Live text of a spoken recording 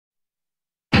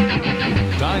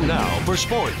Time now for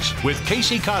sports with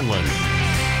Casey Conlon.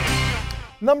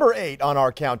 Number 8 on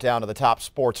our countdown to the top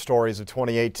sports stories of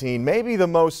 2018, maybe the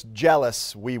most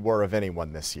jealous we were of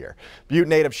anyone this year. Butte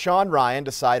native Sean Ryan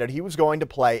decided he was going to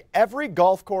play every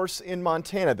golf course in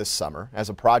Montana this summer as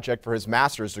a project for his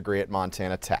master's degree at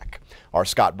Montana Tech. Our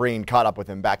Scott Breen caught up with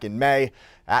him back in May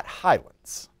at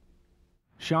Highlands.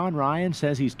 Sean Ryan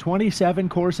says he's 27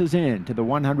 courses in to the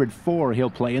 104 he'll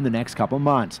play in the next couple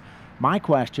months. My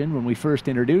question when we first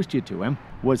introduced you to him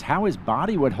was how his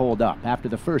body would hold up after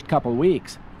the first couple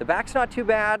weeks. The back's not too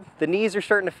bad, the knees are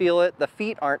starting to feel it, the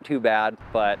feet aren't too bad,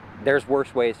 but there's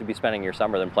worse ways to be spending your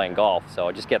summer than playing golf,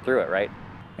 so just get through it, right?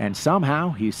 And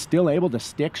somehow he's still able to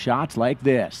stick shots like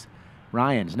this.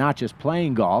 Ryan's not just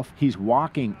playing golf, he's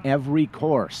walking every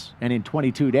course, and in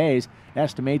 22 days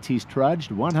estimates he's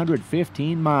trudged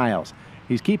 115 miles.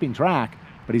 He's keeping track,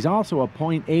 but he's also a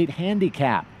 .8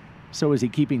 handicap. So is he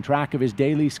keeping track of his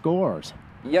daily scores?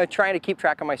 Yeah, trying to keep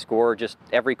track of my score just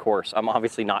every course. I'm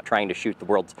obviously not trying to shoot the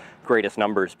world's greatest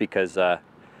numbers because I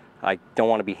don't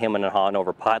want to be hemming and hawing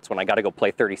over putts when I got to go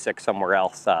play 36 somewhere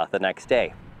else the next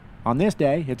day. On this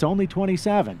day, it's only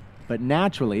 27, but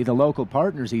naturally the local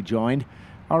partners he joined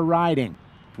are riding.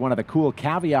 One of the cool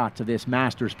caveats of this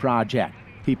Masters project,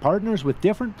 he partners with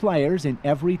different players in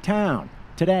every town.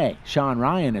 Today, Sean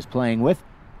Ryan is playing with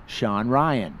Sean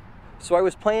Ryan. So I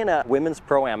was playing a women's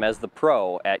pro-am as the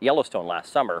pro at Yellowstone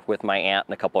last summer with my aunt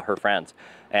and a couple of her friends,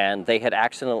 and they had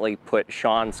accidentally put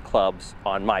Sean's clubs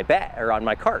on my on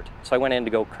my cart. So I went in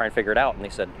to go try and figure it out, and they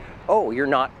said, "Oh, you're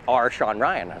not our Sean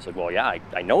Ryan." I said, "Well, yeah,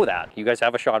 I know that. You guys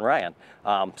have a Sean Ryan."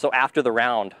 So after the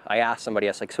round, I asked somebody,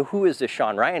 I was like, "So who is this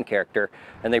Sean Ryan character?"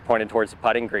 And they pointed towards the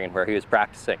putting green where he was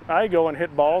practicing. I go and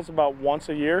hit balls about once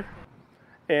a year.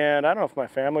 And I don't know if my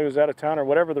family was out of town or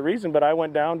whatever the reason, but I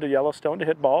went down to Yellowstone to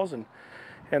hit balls, and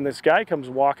this guy comes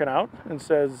walking out and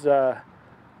says, "Are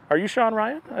you Sean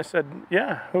Ryan?" I said,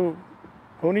 "Yeah, who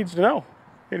needs to know?"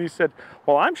 And he said,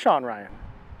 "Well, I'm Sean Ryan."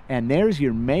 And there's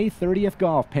your May 30th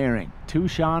golf pairing. 2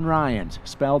 Sean Ryans,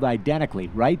 spelled identically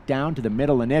right down to the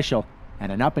middle initial,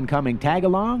 and an up-and-coming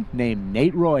tag-along named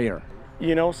Nate Royer.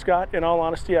 You know, Scott, in all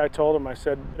honesty, I told him, I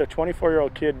said, a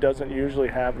 24-year-old kid doesn't usually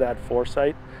have that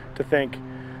foresight to think,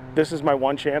 this is my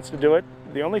one chance to do it.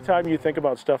 The only time you think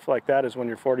about stuff like that is when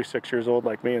you're 46 years old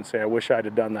like me and say, I wish I'd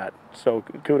have done that. So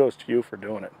kudos to you for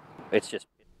doing it.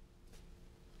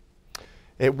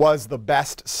 It was the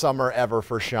best summer ever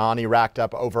for Sean. He racked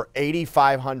up over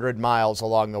 8,500 miles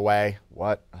along the way.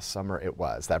 What a summer it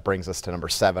was. That brings us to number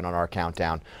 7 on our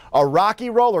countdown. A rocky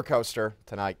roller coaster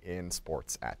tonight in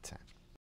Sports at 10.